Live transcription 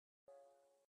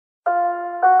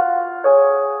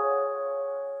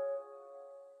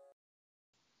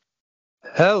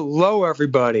Hello,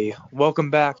 everybody.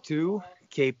 Welcome back to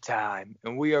Cape Time,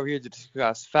 and we are here to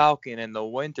discuss Falcon and the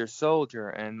Winter Soldier.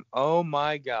 And oh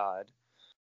my God,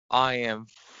 I am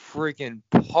freaking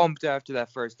pumped after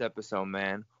that first episode,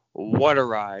 man. What a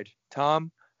ride,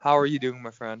 Tom. How are you doing,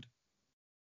 my friend?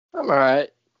 I'm all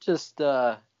right. Just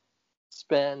it's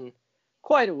been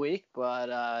quite a week,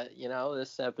 but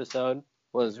this episode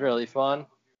was really fun.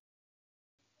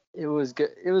 It was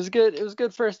good. It was good. It was a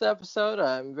good first episode.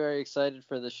 I'm very excited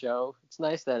for the show. It's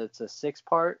nice that it's a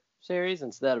 6-part series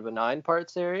instead of a 9-part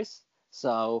series,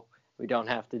 so we don't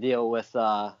have to deal with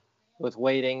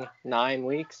waiting 9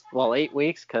 weeks, well 8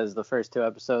 weeks, because the first 2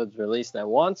 episodes released at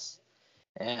once,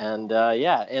 and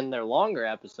and they're longer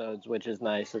episodes, which is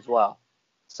nice as well.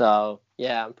 So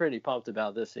yeah, I'm pretty pumped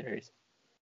about this series.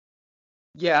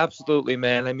 Yeah, absolutely,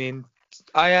 man. I mean,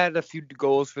 I had a few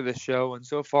goals for the show, and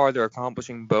so far they're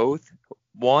accomplishing both.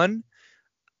 One,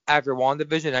 after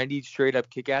WandaVision, I need straight up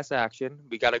kick-ass action.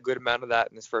 We got a good amount of that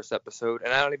in this first episode,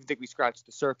 and I don't even think we scratched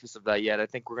the surface of that yet. I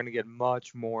think we're going to get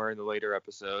much more in the later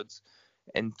episodes.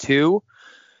 And two,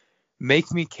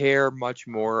 makes me care much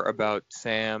more about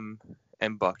Sam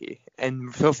and Bucky.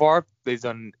 And so far, they've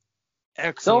done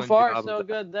an So excellent far, job of so that.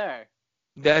 good there.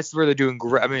 That's where they're doing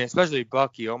great. I mean, especially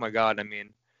Bucky. Oh my God. I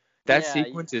mean, that Yeah,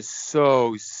 sequence is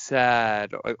so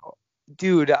sad. Like,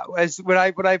 dude, when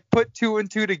I put two and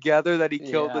two together that he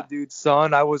killed the yeah. dude's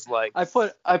son, I was like, I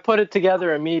put it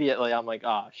together immediately. I'm like,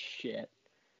 oh shit.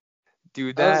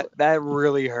 dude, I was that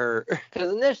really hurt.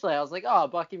 because initially I was like, oh,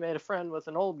 Bucky made a friend with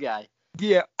an old guy,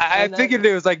 Yeah, I and then figured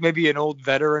it was like maybe an old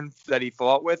veteran that he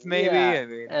fought with, maybe. yeah, I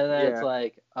mean, and then it's yeah.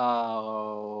 like,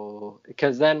 oh,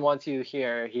 because then once you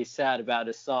hear he's sad about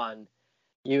his son,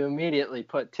 you immediately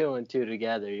put 2 and 2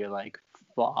 together. You're like,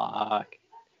 fuck,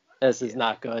 this is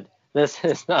not good. This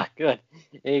is not good.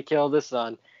 He killed his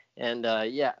son, and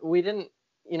we didn't.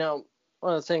 One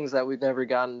of the things that we've never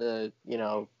gotten to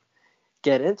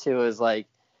get into is like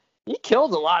he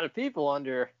killed a lot of people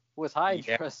under with Yeah.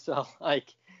 Hydra. So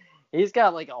like he's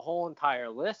got like a whole entire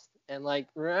list. And like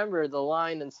remember the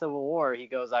line in Civil War, he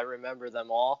goes, "I remember them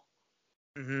all."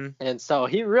 Mhm. And so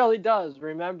he really does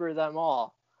remember them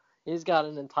all. He's got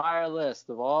an entire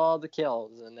list of all the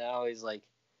kills, and now he's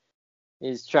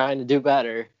trying to do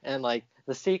better. And like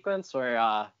the sequence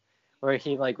where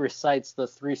he like recites the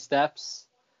 3 steps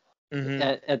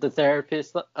Mhm. at the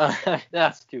therapist,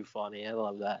 that's too funny. I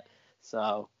love that.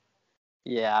 So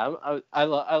yeah, I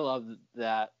love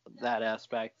that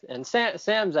aspect, and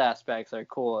Sam's aspects are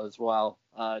cool as well.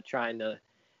 Trying to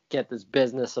get this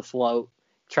business afloat,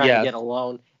 trying to Yes. get a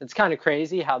loan. It's kind of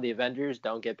crazy how the Avengers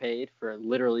don't get paid for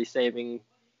literally saving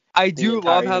I the do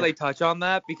love entire how year. they touch on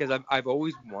that because I've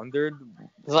always wondered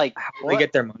It's like how they what?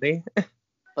 get their money.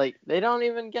 Like they don't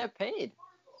even get paid.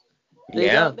 They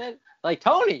Yeah. don't. Like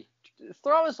Tony,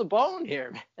 throw us a bone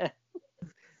here, man.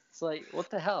 It's like what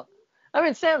the hell? I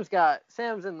mean,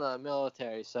 Sam's in the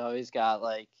military, so he's got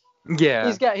like Yeah.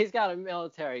 he's got a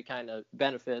military kind of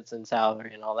benefits and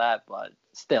salary and all that, but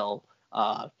still,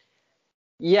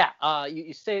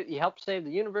 you help save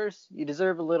the universe. You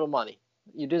deserve a little money.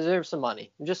 You deserve some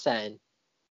money. I'm just saying,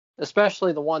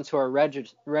 especially the ones who are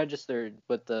registered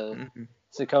with the Mhm.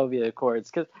 Sokovia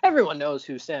Accords, because everyone knows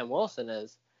who Sam Wilson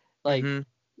is. Like, Mhm.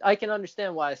 I can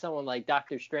understand why someone like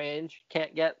Doctor Strange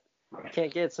can't get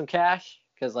some cash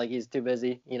because like he's too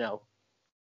busy.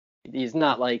 He's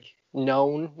not like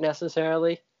known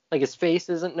necessarily. Like his face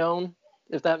isn't known,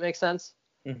 if that makes sense.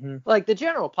 Mhm. Like the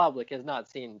general public has not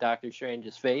seen Doctor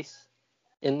Strange's face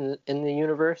in the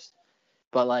universe,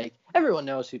 but like everyone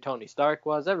knows who Tony Stark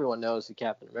was, everyone knows who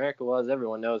Captain America was,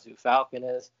 everyone knows who Falcon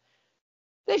is.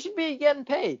 They should be getting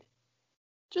paid.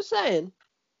 Just saying.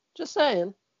 Just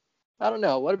saying. I don't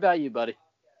know. What about you, buddy?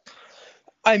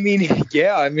 I mean,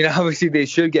 yeah. I mean, obviously they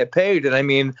should get paid, and I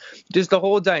mean, just the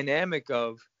whole dynamic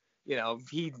of,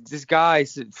 this guy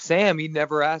Sam, he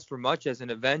never asked for much as an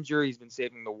Avenger. He's been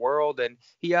saving the world, and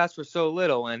he asked for so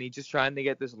little, and he's just trying to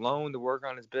get this loan to work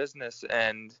on his business,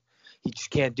 and he just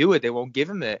can't do it. They won't give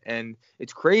him it, and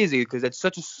it's crazy because it's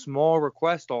such a small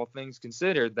request, all things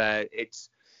considered, that it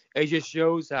just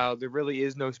shows how there really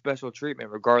is no special treatment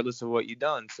regardless of what you've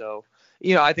done. So,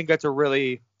 I think that's a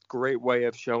really great way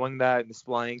of showing that and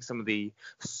displaying some of the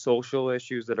social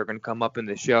issues that are going to come up in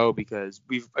the show, because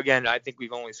I think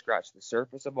we've only scratched the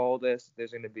surface of all this.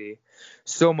 There's going to be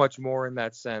so much more in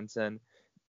that sense, and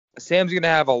Sam's going to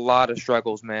have a lot of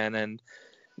struggles, man, and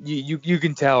you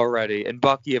can tell already. And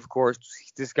Bucky, of course,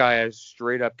 this guy has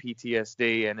straight up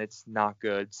PTSD, and it's not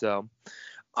good. So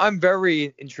I'm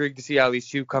very intrigued to see how these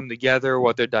two come together,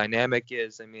 what their dynamic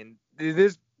is. I mean,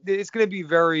 it's going to be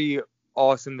very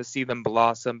awesome to see them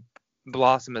blossom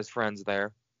blossom as friends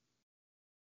there.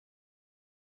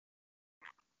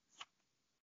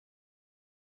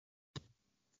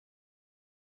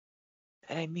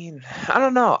 I mean, I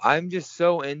don't know. I'm just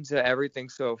so into everything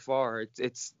so far.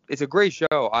 It's a great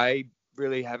show. I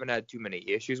really haven't had too many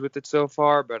issues with it so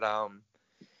far, but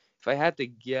if I had to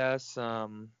guess,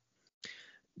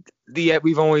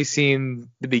 we've only seen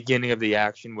the beginning of the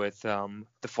action with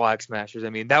the Flag Smashers. I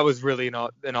mean, that was really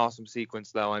an awesome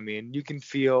sequence, though. I mean, you can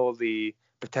feel the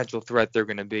potential threat they're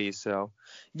going to be. So,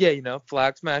 yeah,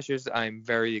 Flag Smashers, I'm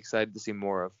very excited to see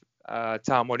more of.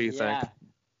 Tom, what do you think?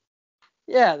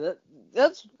 Yeah,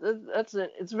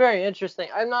 it's very interesting.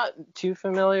 I'm not too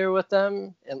familiar with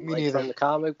them and Me neither. from the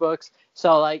comic books,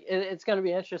 so like it's gonna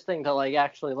be interesting to like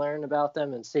actually learn about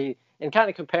them and see and kind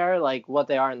of compare like what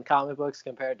they are in the comic books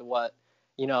compared to what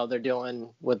they're doing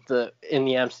in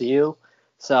the MCU.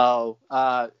 So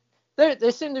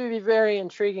they seem to be very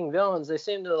intriguing villains. They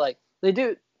seem to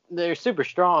they're super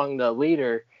strong. The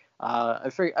leader, I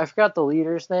forgot the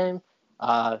leader's name.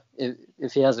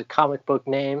 If he has a comic book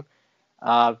name.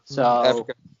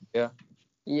 Africa, yeah.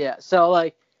 Yeah, so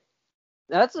like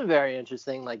that's a very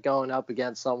interesting like going up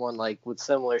against someone like with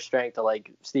similar strength to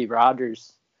like Steve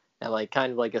Rogers and like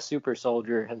kind of like a super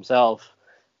soldier himself.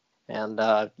 And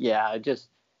they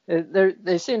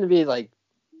seem to be like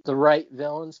the right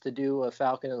villains to do a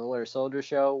Falcon and the Winter Soldier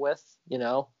show with,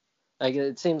 Like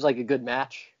it seems like a good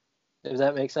match. Does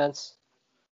that make sense?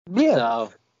 Yeah.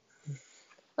 So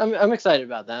I'm excited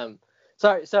about them.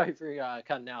 Sorry for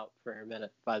cutting out for a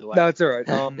minute, by the way. No, it's all right.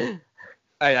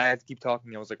 I had to keep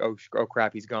talking. I was like, oh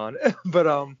crap, he's gone. But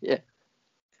yeah.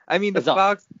 I mean, the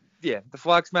Flag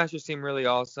Smashers seem really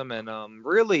awesome, and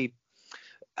really,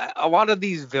 a lot of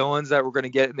these villains that we're gonna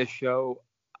get in the show,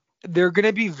 they're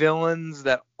gonna be villains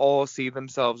that all see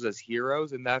themselves as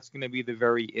heroes, and that's gonna be the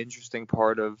very interesting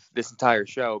part of this entire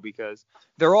show because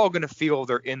they're all gonna feel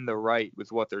they're in the right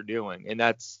with what they're doing, and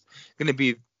that's gonna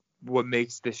be what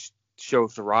makes this show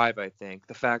thrive. I think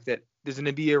the fact that there's going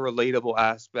to be a relatable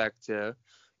aspect to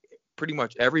pretty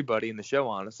much everybody in the show,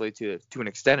 honestly, to an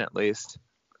extent at least.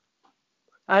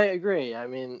 I agree. I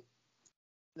mean,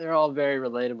 they're all very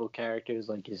relatable characters,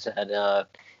 like you said.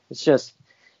 It's just,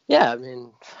 yeah. I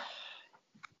mean,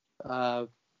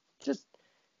 just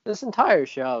this entire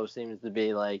show seems to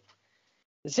be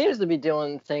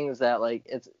doing things that like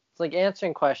it's like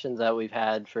answering questions that we've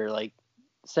had for like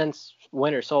since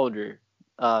Winter Soldier.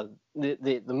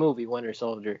 The movie Winter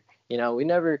Soldier.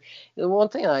 The one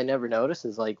thing I never noticed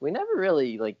is like we never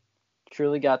really like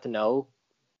truly got to know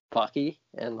Bucky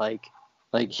and like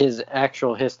his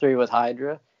actual history with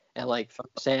Hydra and like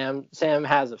Sam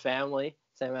has a family.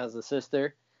 Sam has a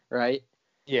sister, right?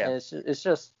 Yeah. And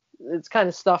it's kind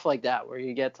of stuff like that where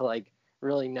you get to like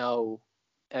really know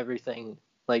everything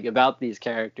like about these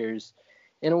characters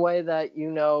in a way that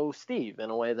Steve, in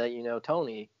a way that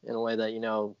Tony, in a way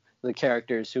that the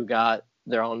characters who got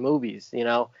their own movies,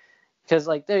 because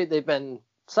like they've been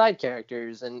side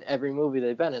characters in every movie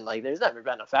they've been in. Like there's never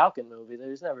been a Falcon movie.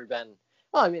 There's never been.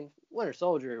 Well, I mean, Winter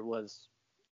Soldier was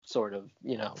sort of,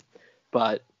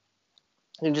 but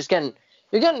you're getting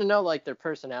to know like their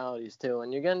personalities too,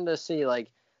 and you're getting to see like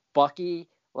Bucky,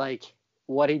 like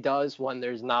what he does when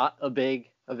there's not a big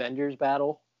Avengers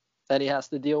battle that he has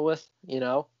to deal with,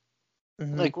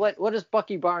 Mm-hmm. Like what does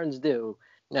Bucky Barnes do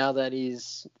now that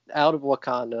he's out of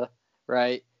Wakanda,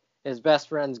 right? His best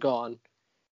friend's gone,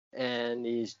 and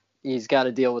he's got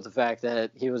to deal with the fact that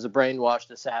he was a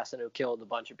brainwashed assassin who killed a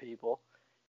bunch of people.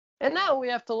 And now we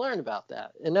have to learn about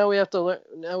that. And now we have to learn.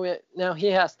 Now he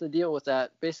has to deal with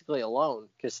that basically alone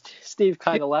because Steve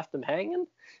kind of left him hanging,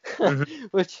 Mm-hmm.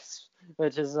 which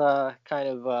is kind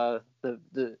of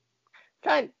the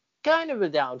kind of a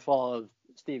downfall of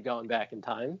Steve going back in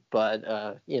time. But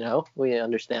we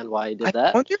understand why he did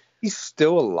that. I wonder if he's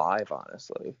still alive,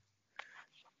 honestly.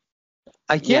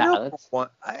 I can't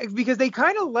because they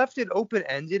kind of left it open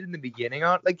ended in the beginning.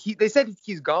 On like they said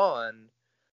he's gone,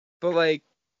 but like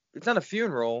it's not a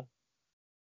funeral.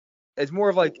 It's more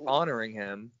of like honoring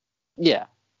him. Yeah,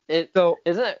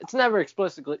 it's never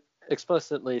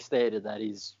explicitly stated that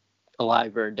he's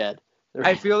alive or dead.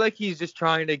 I feel like he's just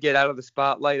trying to get out of the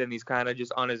spotlight and he's kind of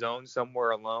just on his own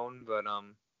somewhere alone. But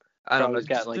I don't know,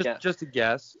 just a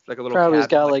guess, like a little. Probably he's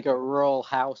got like a rural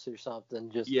house or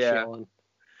something, just chilling.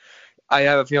 I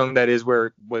have a feeling that is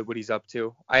what he's up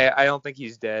to. I don't think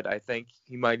he's dead. I think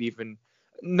he might even,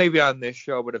 maybe on this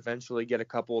show, but eventually get a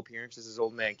couple appearances as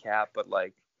Old Man Cap. But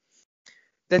like,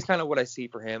 that's kind of what I see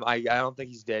for him. I don't think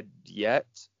he's dead yet.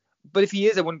 But if he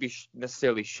is, I wouldn't be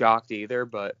necessarily shocked either.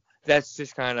 But that's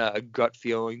just kind of a gut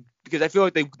feeling because I feel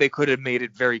like they could have made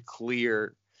it very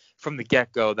clear from the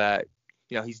get-go that,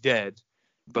 he's dead,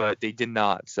 but they did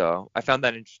not. So I found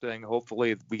that interesting.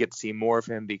 Hopefully we get to see more of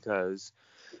him because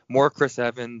more Chris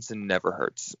Evans and never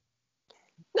hurts.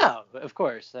 No, of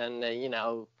course. And,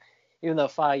 even though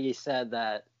Feige said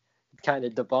that kind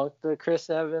of debunked the Chris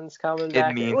Evans coming It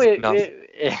back, means nothing.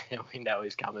 we know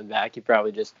he's coming back. He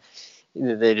probably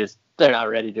they're not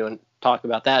ready to talk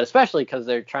about that, especially because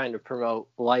they're trying to promote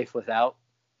life without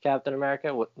Captain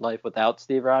America, life without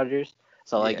Steve Rogers.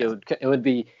 So Yeah.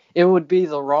 it would be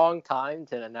the wrong time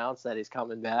to announce that he's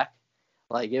coming back.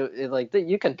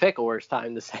 You can pick a worse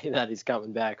time to say that he's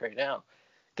coming back right now,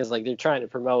 because they're trying to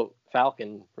promote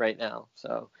Falcon right now.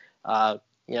 So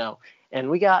and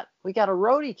we got a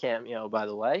Rhodey cameo, by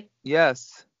the way.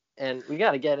 Yes. And we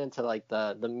got to get into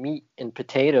the meat and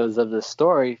potatoes of the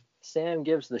story. Sam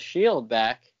gives the shield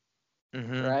back,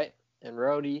 right? And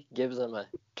Rhodey gives him a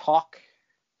talk.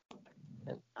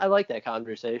 And I like that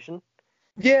conversation.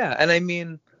 Yeah, and I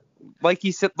mean, like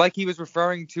he said, like he was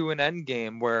referring to an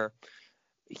Endgame where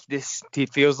he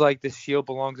feels like this shield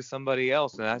belongs to somebody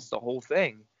else, and that's the whole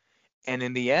thing. And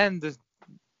in the end,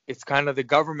 it's kind of the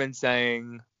government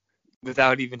saying,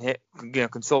 without even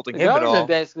consulting him at all. The government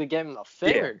basically gave him a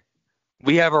finger. Yeah.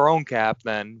 We have our own cap.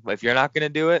 Then, if you're not going to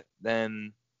do it,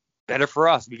 then better for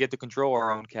us. We get to control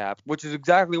our own cap, which is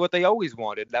exactly what they always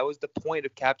wanted. That was the point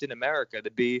of Captain America, to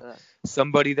be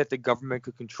somebody that the government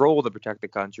could control to protect the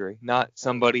country, not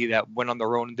somebody that went on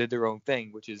their own and did their own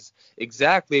thing, which is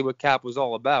exactly what Cap was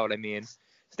all about. I mean,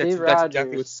 that's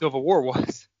exactly what Civil War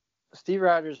was. Steve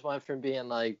Rogers went from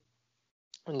being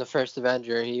in the first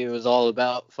Avenger, he was all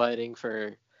about fighting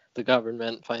for the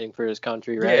government, fighting for his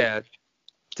country, right? Yeah.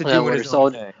 To do his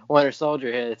own thing. Winter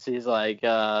Soldier hits, he's and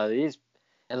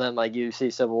then you see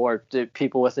Civil War,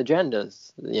 people with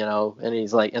agendas, and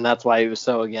he's and that's why he was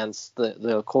so against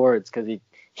the Accords, because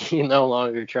he no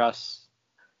longer trusts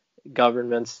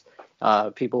governments,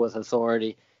 people with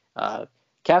authority.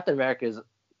 Captain America is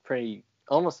pretty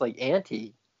almost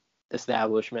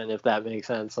anti-establishment, if that makes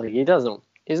sense.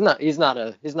 He's not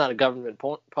a government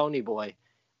pony boy.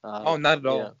 Not at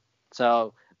all.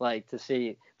 So to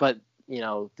see, but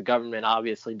the government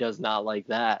obviously does not like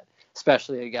that,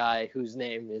 especially a guy whose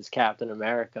name is Captain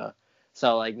America.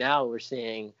 So now we're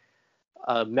seeing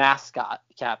a mascot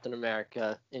Captain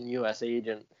America in U.S.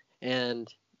 Agent, and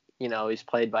he's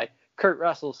played by Kurt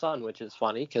Russell's son, which is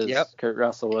funny because Kurt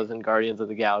Russell was in Guardians of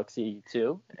the Galaxy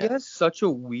 2. He has such a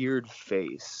weird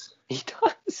face. He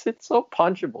does. It's so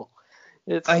punchable.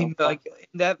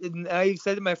 I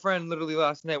said to my friend literally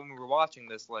last night when we were watching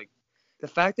this, the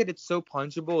fact that it's so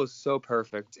punchable is so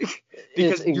perfect.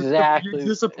 Because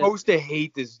you're supposed to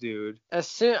hate this dude.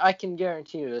 I can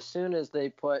guarantee you, as soon as they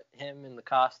put him in the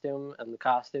costume and the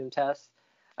costume test,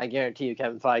 I guarantee you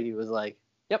Kevin Feige was like,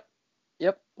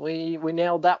 yep, we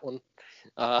nailed that one.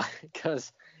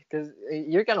 Because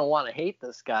you're gonna want to hate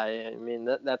this guy. I mean,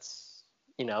 that's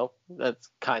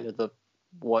kind of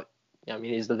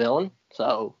he's the villain,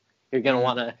 so you're gonna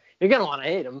wanna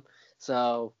hate him.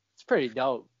 So it's pretty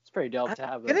dope. To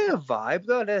have. Getting a vibe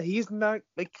though that he's not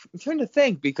I'm trying to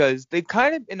think, because they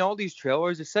kind of in all these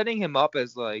trailers are setting him up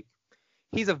as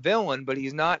he's a villain, but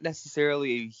he's not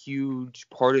necessarily a huge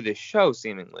part of this show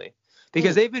seemingly,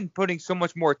 because they've been putting so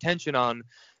much more attention on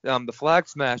the Flag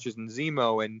Smashers and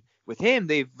Zemo, and with him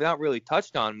they've not really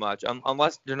touched on much,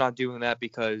 unless they're not doing that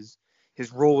because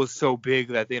his role is so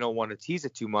big that they don't want to tease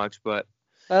it too much. But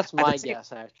that's my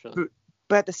guess, actually.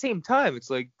 But at the same time, it's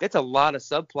that's a lot of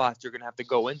subplots you're going to have to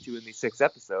go into in these 6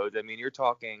 episodes. I mean, you're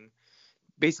talking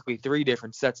basically 3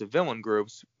 different sets of villain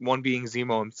groups, one being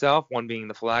Zemo himself, one being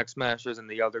the Flag Smashers, and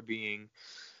the other being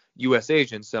U.S.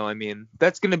 agents. So, I mean,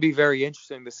 that's going to be very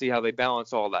interesting to see how they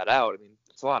balance all that out. I mean,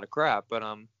 it's a lot of crap, but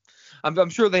I'm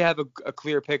sure they have a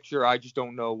clear picture. I just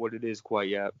don't know what it is quite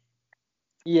yet.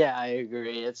 Yeah, I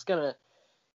agree.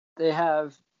 They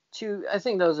have 2, I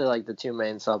think those are the 2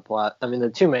 main subplots. I mean, the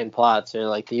 2 main plots are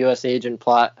the U.S. agent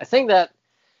plot. I think the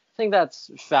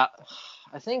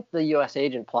U.S.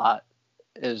 agent plot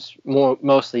is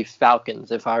mostly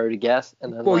Falcons, if I were to guess.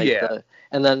 And then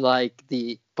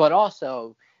but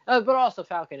also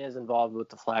Falcon is involved with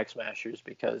the Flag Smashers,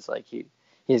 because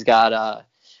he's got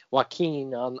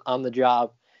Joaquin on the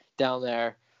job down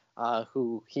there,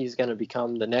 who he's going to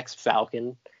become the next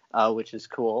Falcon, which is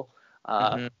cool.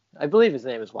 I believe his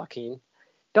name is Joaquin.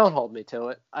 Don't hold me to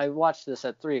it. I watched this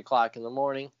at 3:00 in the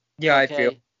morning. Yeah, okay? I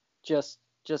feel.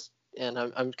 And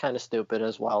I'm kind of stupid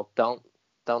as well. Don't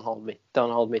hold me.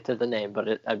 Don't hold me to the name,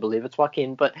 but I believe it's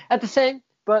Joaquin. But like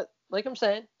I'm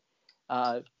saying,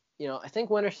 I think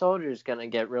Winter Soldier is gonna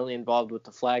get really involved with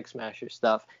the Flag Smasher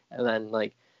stuff, and then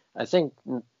I think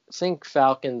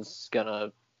Falcon's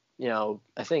gonna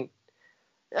I think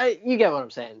you get what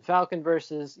I'm saying. Falcon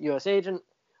versus U.S. Agent,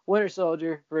 Winter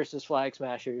Soldier versus Flag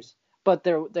Smashers, but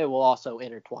they will also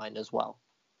intertwine as well.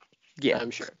 Yeah,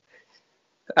 I'm sure.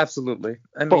 absolutely.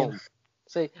 I mean, Boom.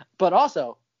 See, but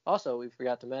also we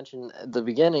forgot to mention the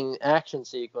beginning action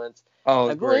sequence. oh,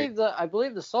 I it's great.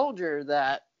 believe the soldier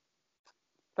that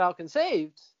Falcon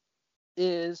saved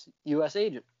is U.S.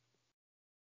 Agent.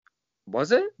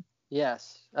 Was it?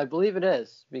 Yes, I believe it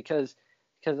is because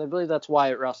I believe that's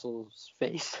Wyatt Russell's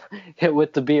face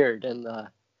with the beard and the.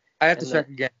 I have to check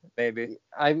again, maybe.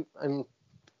 I'm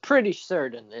pretty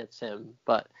certain it's him,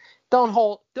 but don't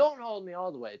hold me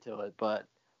all the way to it, but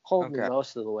hold me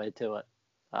most of the way to it.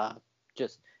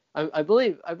 I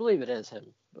believe it is him.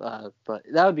 But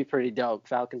that would be pretty dope.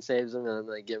 Falcon saves him and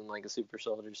then they give him like a super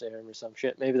soldier serum or some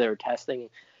shit. Maybe they were testing.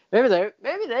 Maybe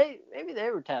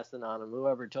they were testing on him.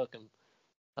 Whoever took him.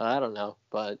 I don't know,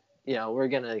 but we're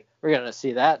gonna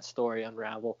see that story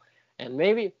unravel, and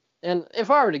if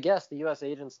I were to guess, the U.S.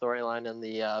 Agent storyline and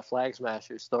the Flag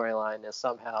Smashers storyline is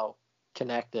somehow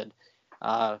connected.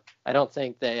 I don't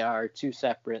think they are two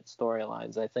separate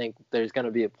storylines. I think there's going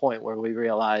to be a point where we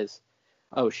realize,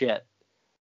 oh shit,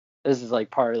 this is like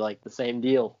part of like the same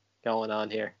deal going on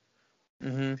here.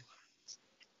 Mm-hmm.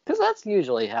 Because that's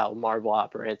usually how Marvel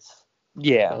operates.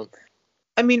 Yeah. So.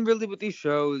 I mean, really, with these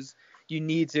shows, you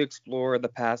need to explore the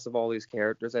past of all these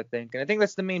characters, I think. And I think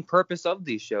that's the main purpose of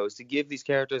these shows, to give these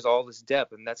characters all this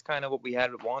depth. And that's kind of what we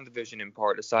had with WandaVision in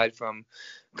part, aside from,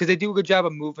 because they do a good job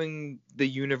of moving the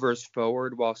universe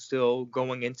forward while still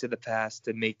going into the past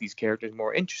to make these characters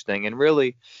more interesting. And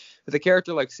really, with a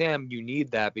character like Sam, you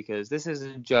need that, because this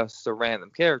isn't just a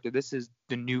random character. This is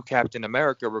the new Captain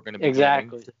America we're going to be getting.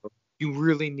 So you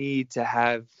really need to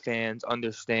have fans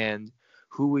understand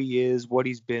who he is, what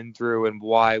he's been through, and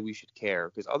why we should care.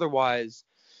 Because otherwise,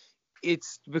 it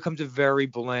becomes a very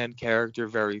bland character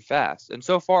very fast. And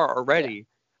so far already,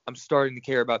 I'm starting to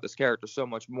care about this character so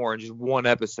much more in just one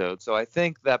episode. So I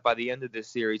think that by the end of this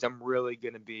series, I'm really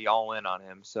going to be all in on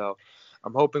him. So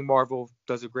I'm hoping Marvel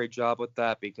does a great job with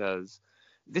that, because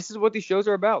this is what these shows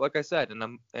are about, like I said,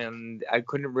 and I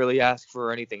couldn't really ask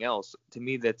for anything else. To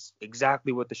me, that's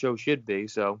exactly what the show should be.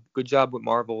 So good job with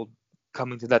Marvel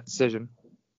coming to that decision.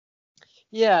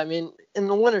 Yeah, I mean, in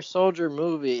the Winter Soldier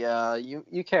movie,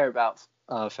 you care about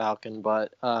Falcon,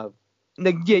 but yeah,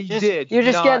 you did. You're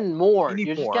just getting more.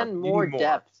 You're just getting more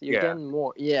depth. You're getting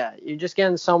more. Yeah, you're just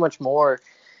getting so much more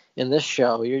in this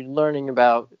show. You're learning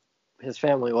about his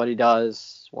family, what he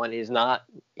does when he's not,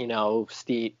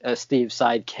 Steve's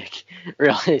sidekick,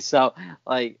 really. So,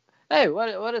 like, hey,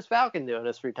 what does Falcon do in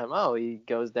his free time? Oh, he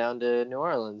goes down to New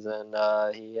Orleans and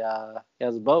he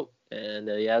has a boat. And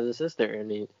he has a sister,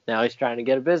 and now he's trying to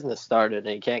get a business started,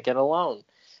 and he can't get a loan,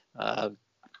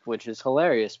 which is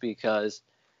hilarious because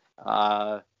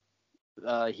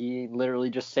he literally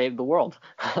just saved the world.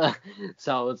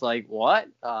 So it's like, what?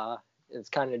 It's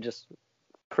kind of just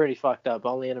pretty fucked up.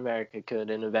 Only in America could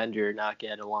an Avenger not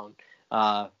get a loan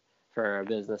for a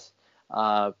business.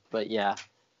 But yeah,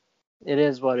 it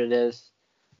is what it is.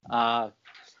 And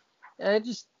it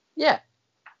just, yeah,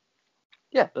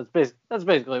 that's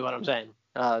basically what I'm saying.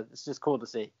 It's just cool to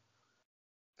see.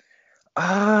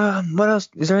 What else?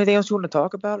 Is there anything else you want to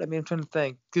talk about? I mean, I'm trying to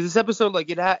think, because this episode, like,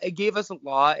 it gave us a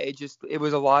lot. It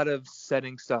was a lot of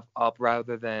setting stuff up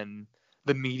rather than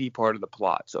the meaty part of the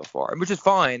plot so far, which is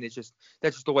fine. That's just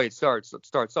the way it starts. It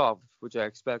starts off, which I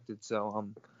expected. So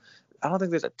I don't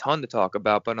think there's a ton to talk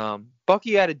about, but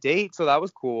Bucky had a date, so that was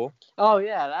cool. Oh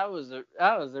yeah, that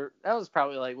was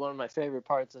probably like one of my favorite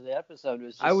parts of the episode.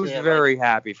 I was very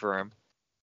happy for him.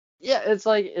 Yeah, it's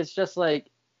just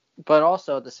like, but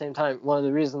also at the same time, one of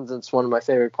the reasons it's one of my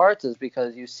favorite parts is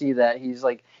because you see that he's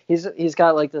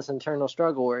got like this internal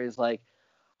struggle where he's like,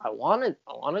 I want to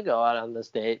go out on this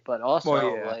date, but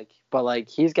also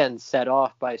he's getting set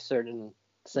off by certain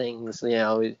things,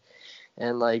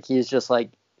 and like he's just like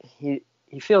he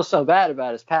feels so bad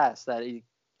about his past that he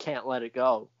can't let it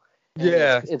go. And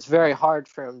yeah, it's very hard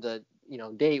for him to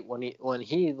date when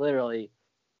he literally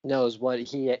knows what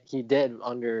he did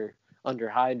under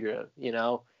Hydra,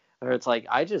 or it's like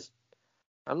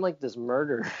I'm like this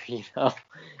murderer,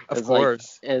 Of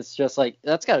course. It's just like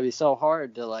that's got to be so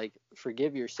hard to like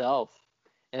forgive yourself,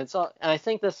 and I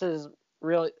think this is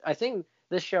really, I think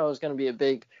this show is going to be a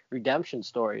big redemption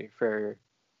story for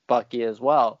Bucky as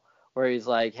well, where he's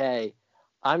like, hey,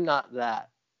 I'm not that.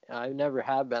 I never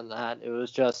have been that. It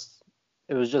was just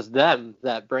them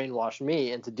that brainwashed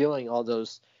me into doing all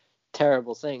those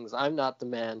terrible things. I'm not the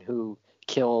man who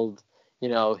killed,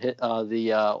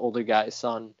 the older guy's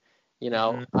son.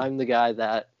 I'm the guy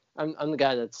that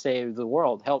saved the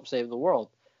world, helped save the world.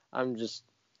 I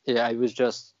was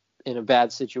just in a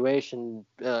bad situation,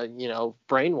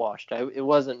 brainwashed. It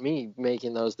wasn't me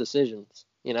making those decisions,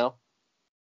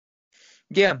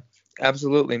 Yeah,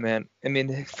 absolutely, man. I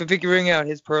mean, figuring out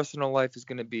his personal life is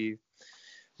going to be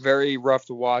very rough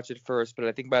to watch at first, but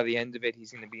I think by the end of it,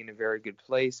 he's going to be in a very good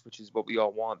place, which is what we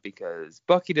all want because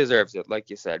Bucky deserves it.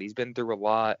 Like you said, he's been through a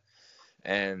lot,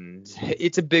 and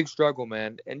it's a big struggle,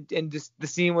 man. And just the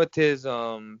scene with his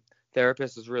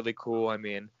therapist is really cool. I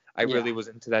mean, I really was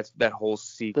into that whole The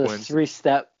sequence. 3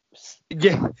 steps.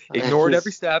 Yeah, ignored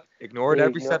every step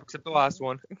except the last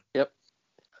one. Yep.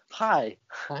 Hi,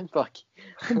 I'm Bucky.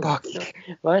 I'm Bucky.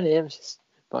 My name's just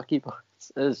Bucky Barnes.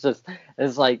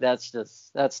 It's like that's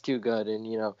too good,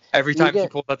 and Every time he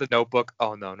pulls out the notebook,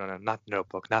 oh no, not the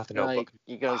notebook, not the notebook. Like,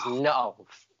 he goes no.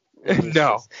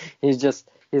 No.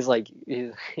 He's like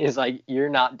you're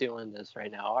not doing this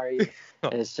right now, are you?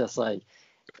 And it's just like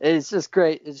it's just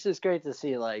great. It's just great to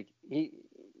see like you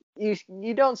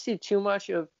don't see too much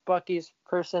of Bucky's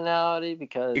personality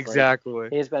because exactly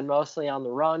like, he's been mostly on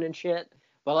the run and shit.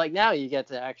 But like now you get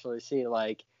to actually see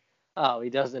like, oh, he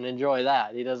doesn't enjoy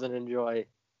that. He's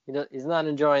not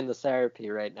enjoying the therapy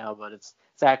right now, but it's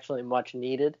actually much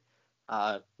needed.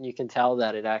 You can tell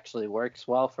that it actually works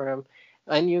well for him.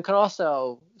 And you can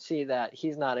also see that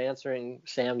he's not answering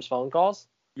Sam's phone calls.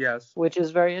 Yes. Which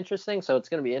is very interesting. So it's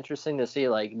going to be interesting to see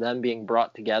like them being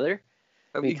brought together.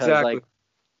 Because exactly.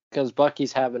 Because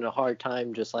Bucky's having a hard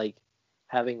time just like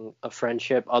having a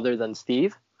friendship other than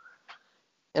Steve.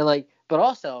 And like, but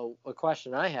also a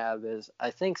question I have is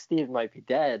I think Steve might be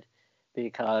dead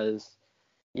because,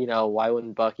 why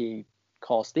wouldn't Bucky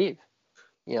call Steve?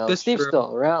 That's Steve's true.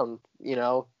 still around,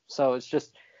 so it's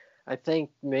just, I think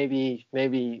maybe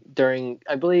during,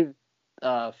 I believe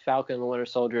Falcon and the Winter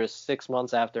Soldier is 6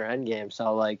 months after Endgame.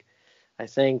 So like, I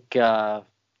think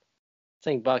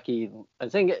Bucky,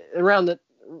 around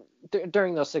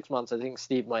during those 6 months, I think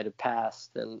Steve might have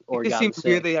passed or it gotten seems sick.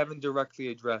 weird they haven't directly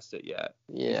addressed it yet.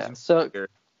 Yeah. So,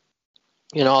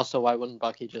 also, why wouldn't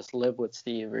Bucky just live with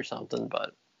Steve or something?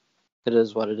 But it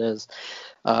is what it is.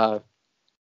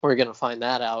 We're gonna find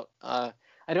that out.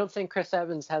 I don't think Chris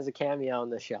Evans has a cameo in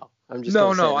the show. I'm just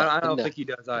I don't think he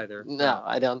does either. No,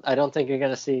 I don't think you're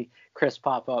gonna see Chris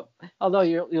pop up. Although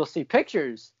you'll see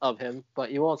pictures of him,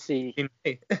 but you won't see.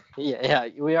 Yeah.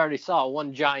 We already saw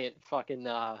one giant fucking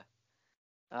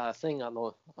thing on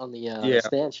the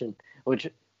stanchion, which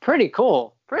pretty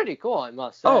cool, I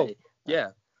must say. Oh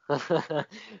yeah.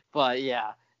 But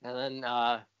yeah, and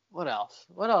then what else?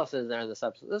 What else is there in this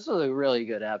episode? This was a really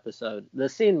good episode. The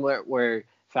scene where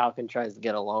Falcon tries to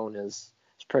get alone is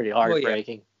pretty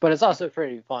heartbreaking, but it's also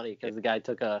pretty funny because the guy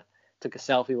took a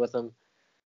selfie with him.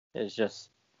 It's just,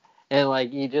 and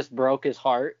like he just broke his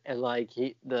heart, and like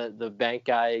the bank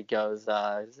guy goes,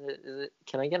 is it?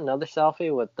 Can I get another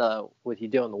selfie with you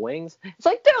doing the wings? It's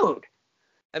like, dude.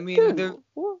 I mean,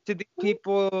 to the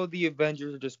people, the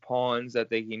Avengers are just pawns that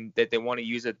they want to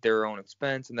use at their own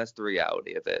expense, and that's the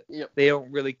reality of it. Yep. They don't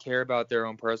really care about their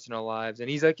own personal lives. And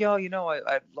he's like, yo,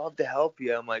 I'd love to help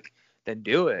you. I'm like, then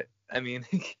do it. I mean,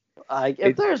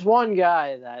 if there's one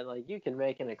guy that like you can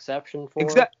make an exception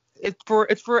for,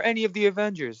 it's for any of the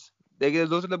Avengers.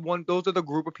 Those are the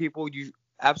group of people you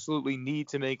absolutely need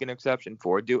to make an exception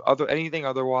for. Anything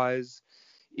otherwise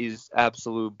is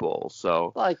absolute bull.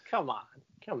 So like, come on.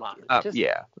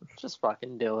 Just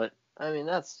fucking do it. I mean,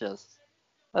 that's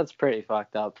pretty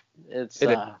fucked up. It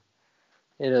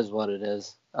is what it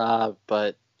is.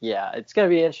 But yeah, it's gonna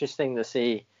be interesting to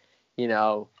see,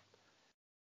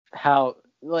 how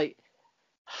like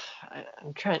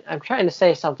I'm trying to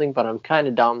say something, but I'm kind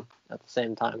of dumb at the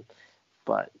same time.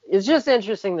 But it's just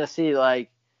interesting to see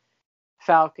like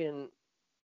Falcon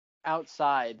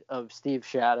outside of Steve's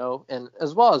shadow, and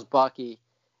as well as Bucky.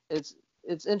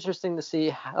 It's interesting to see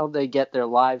how they get their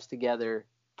lives together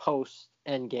post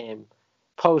Endgame,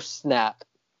 post Snap,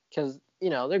 because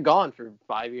they're gone for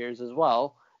 5 years as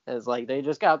well. It's like they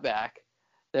just got back.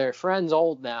 Their friend's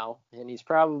old now, and he's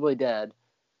probably dead.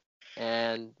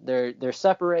 And they're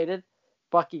separated.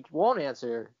 Bucky won't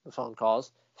answer the phone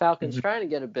calls. Falcon's trying to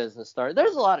get a business started.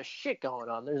 There's a lot of shit going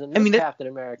on. There's a new Captain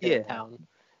America in town.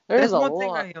 There's a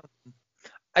lot.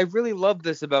 I really love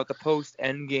this about the post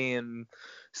Endgame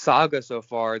saga so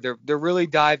far. They're really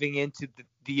diving into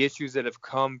the issues that have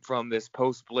come from this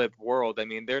post Blip world. I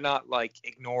mean, they're not like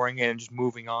ignoring it and just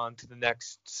moving on to the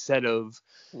next set of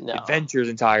adventures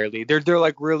entirely. They're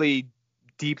like really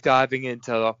deep diving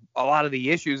into a lot of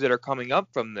the issues that are coming up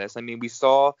from this. I mean, we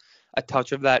saw a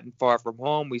touch of that in Far From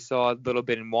Home. We saw a little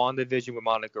bit in WandaVision with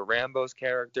Monica Rambeau's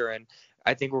character, and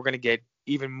I think we're going to get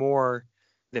even more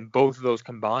than both of those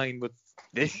combined with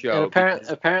this And show because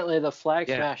apparently the Flag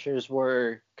yeah, Smashers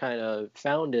were kind of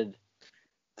founded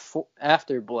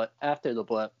after the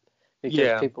blip, because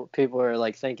yeah, people were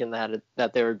like thinking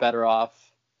that they were better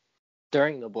off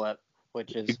during the blip,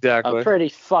 which is a exactly. pretty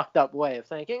fucked up way of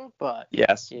thinking. But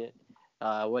Yes.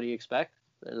 yeah, what do you expect?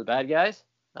 They're the bad guys.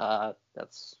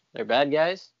 They're bad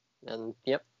guys, and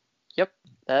yep.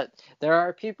 That there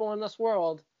are people in this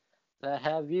world that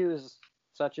have views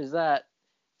such as that,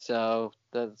 so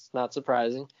that's not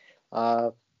surprising.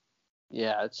 Uh,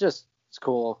 yeah, it's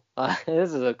cool.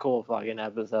 This is a cool fucking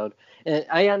episode. And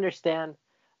I understand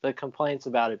the complaints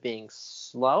about it being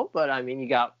slow, but I mean, you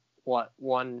got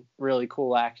one really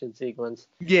cool action sequence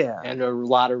Yeah, and a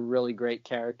lot of really great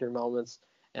character moments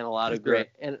and a lot for of sure. great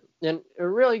and a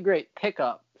really great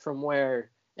pickup from where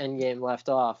Endgame left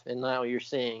off, and now you're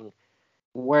seeing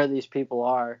where these people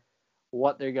are,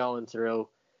 what they're going through,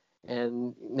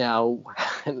 and now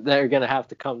they're gonna have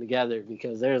to come together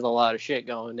because there's a lot of shit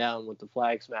going down with the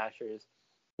Flag Smashers,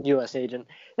 U.S. agent.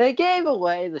 They gave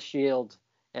away the shield,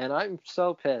 and I'm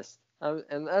so pissed.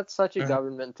 And that's such a Mhm.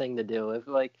 government thing to do.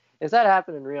 If that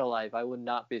happened in real life, I would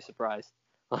not be surprised.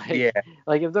 Yeah,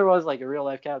 Like if there was like a real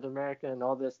life Captain America and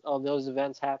all those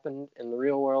events happened in the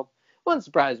real world, wouldn't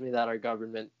surprise me that our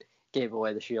government gave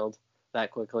away the shield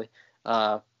that quickly.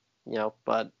 Uh,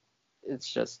 but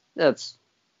it's just that's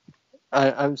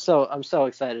I'm so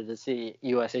excited to see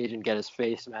U.S. Agent get his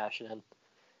face smashed in.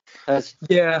 That's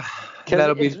yeah, because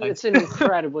that'll be nice. it's an So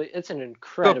incredibly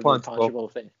punchable.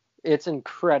 punchable face. It's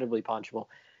incredibly punchable.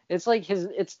 It's like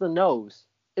it's the nose.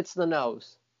 It's the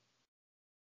nose.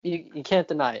 You can't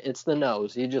deny it. It's the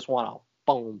nose. You just want to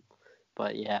boom.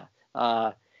 But yeah.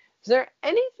 Is there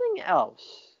anything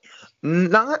else?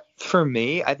 Not for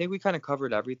me. I think we kind of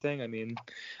covered everything. I mean,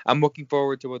 I'm looking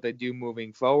forward to what they do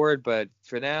moving forward, but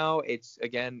for now,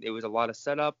 it was a lot of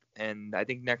setup, and I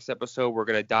think next episode we're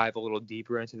gonna dive a little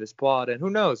deeper into this plot, and who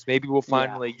knows, maybe we'll Yeah.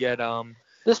 finally get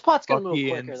This plot's gonna move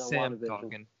Bucky and quicker than Sam WandaVision.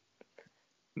 talking.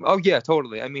 Oh yeah,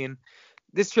 totally. I mean,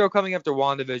 this show coming after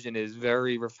WandaVision is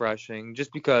very refreshing,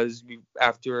 just because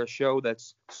after a show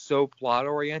that's so plot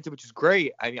oriented, which is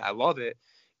great. I mean, I love it.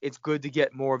 It's good to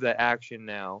get more of that action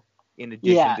now, in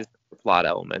addition Yeah, to the plot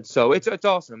elements. So it's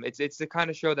awesome. It's the kind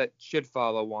of show that should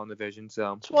follow WandaVision.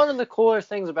 So it's one of the cooler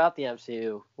things about the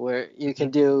MCU, where you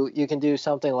can do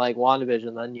something like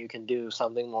WandaVision, then you can do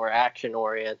something more action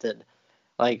oriented,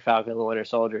 like Falcon and the Winter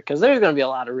Soldier, because there's going to be a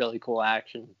lot of really cool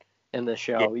action in this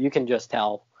yeah, show. You can just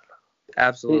tell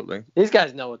absolutely. these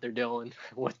guys know what they're doing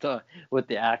with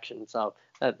the action, so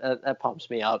that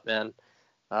pumps me up, man.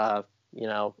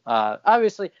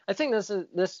 Obviously, I think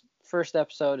this first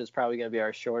episode is probably going to be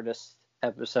our shortest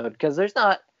episode because there's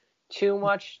not too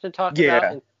much to talk about,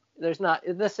 Yeah, and there's not.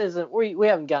 This isn't. We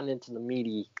haven't gotten into the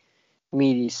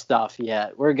meaty stuff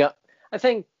yet. I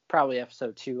think probably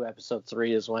episode 2, episode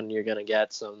 3 is when you're gonna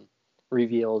get some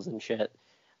reveals and shit,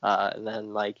 and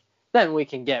then we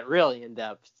can get really in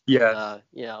depth. And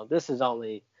yes, this is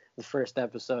only the first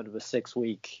episode of a 6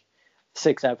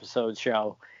 episode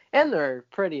show, and they're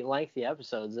pretty lengthy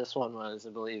episodes. This one was, I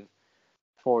believe,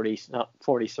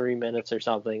 43 minutes or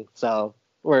something. So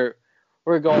we're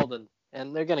golden,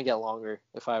 and they're gonna get longer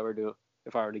if I were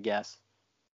to guess.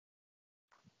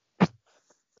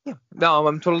 yeah. No,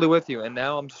 I'm totally with you. And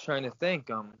now I'm just trying to think.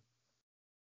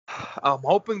 I'm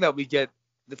hoping that we get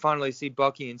to finally see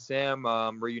Bucky and Sam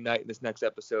reunite in this next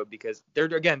episode because their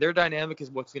dynamic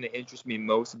is what's going to interest me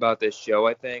most about this show,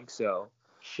 I think. So,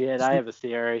 Shit, I have a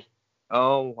theory.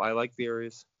 oh, I like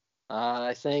theories.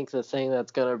 I think the thing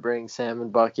that's gonna bring Sam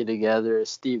and Bucky together is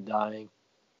Steve dying.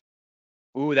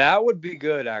 Ooh, that would be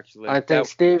good actually. I That think would be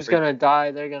Steve's great. gonna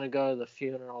die. They're gonna go to the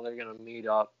funeral. They're gonna meet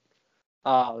up.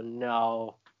 Oh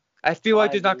no. I feel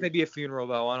like there's not I going to be a funeral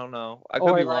though. I don't know. I could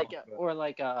or be wrong. like But or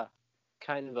like a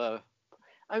kind of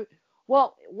a.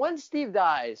 Well, when Steve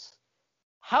dies,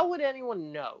 how would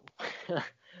anyone know?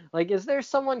 Like, is there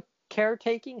someone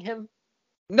caretaking him?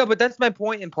 no, but that's my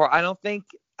point in part.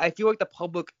 I feel like the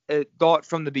public thought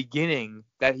from the beginning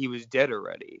that he was dead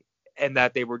already, and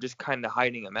that they were just kind of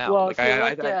hiding him out. Well, Like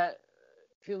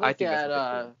if you I look think that's at what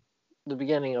they're doing. the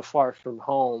beginning of Far From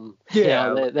Home,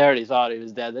 Yeah, they already thought he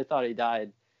was dead. They thought he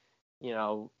died, I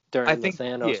during the think yeah,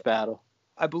 Thanos battle.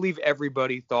 I believe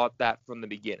everybody thought that from the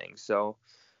beginning. So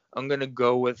I'm gonna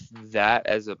go with that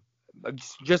as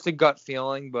just a gut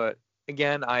feeling. But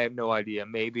again, I have no idea.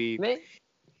 Maybe, Maybe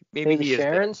maybe he is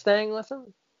dead. Sharon's staying with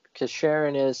him because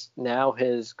Sharon is now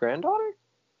his granddaughter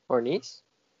or niece,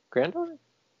 granddaughter.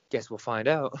 Guess we'll find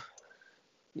out.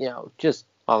 Just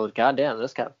goddamn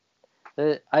this guy.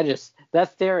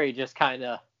 That theory just kind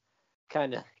of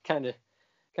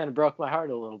broke my heart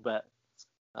a little bit.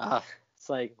 Uh, It's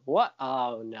like, what?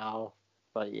 Oh no.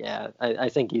 But yeah, I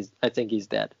think he's dead. I think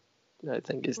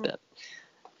he's dead.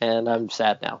 And I'm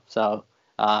sad now. So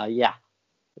yeah.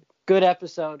 Good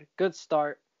episode, good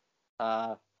start. If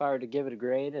I were to give it a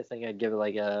grade, I think I'd give it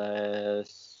like a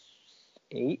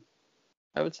 8,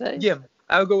 I would say. Yeah,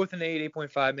 I would go with an 8,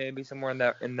 8.5, maybe somewhere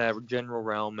in that general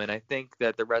realm. And I think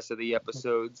that the rest of the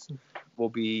episodes will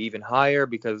be even higher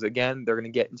because again, they're going to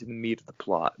get into the meat of the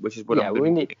plot, which is what I'm we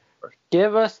need. for.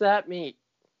 Give us that meat.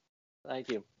 Thank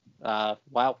you.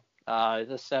 Wow.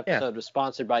 This episode was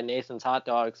sponsored by Nathan's Hot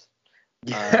Dogs.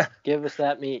 Give us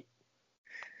that meat.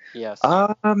 Yes.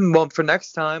 Well, for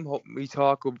next time we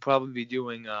talk, we'll probably be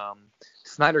doing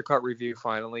Snyder Cut review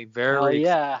finally. Very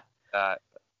yeah.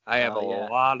 I have a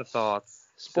lot of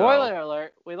thoughts. Spoiler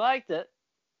alert, we liked it.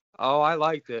 Oh, I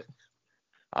liked it.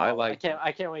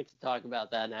 I can't wait to talk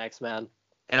about that next, man.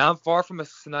 And I'm far from a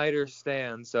Snyder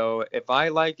stan, so if I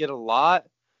like it a lot,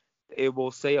 it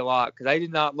will say a lot because I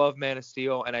did not love Man of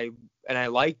Steel and I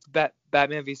liked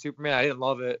Batman v Superman. I didn't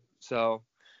love it, so.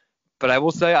 But I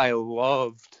will say I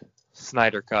loved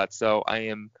Snyder Cut, so I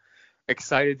am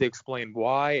excited to explain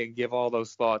why and give all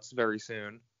those thoughts very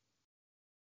soon.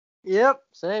 Yep,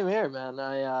 same here, man.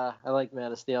 I like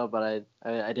Man of Steel, but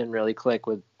I didn't really click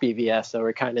with BVS, so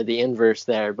we're kind of the inverse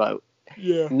there. But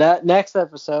yeah, next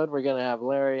episode we're gonna have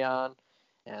Larry on,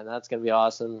 and that's gonna be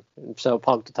awesome. I'm so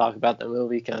pumped to talk about the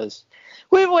movie because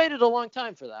we've waited a long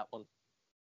time for that one.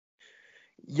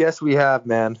 Yes, we have,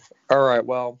 man. All right,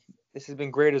 well. This has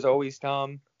been great as always,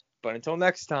 Tom. But until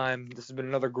next time, this has been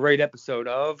another great episode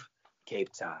of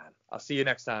Cape Time. I'll see you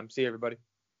next time. See you, everybody.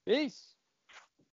 Peace.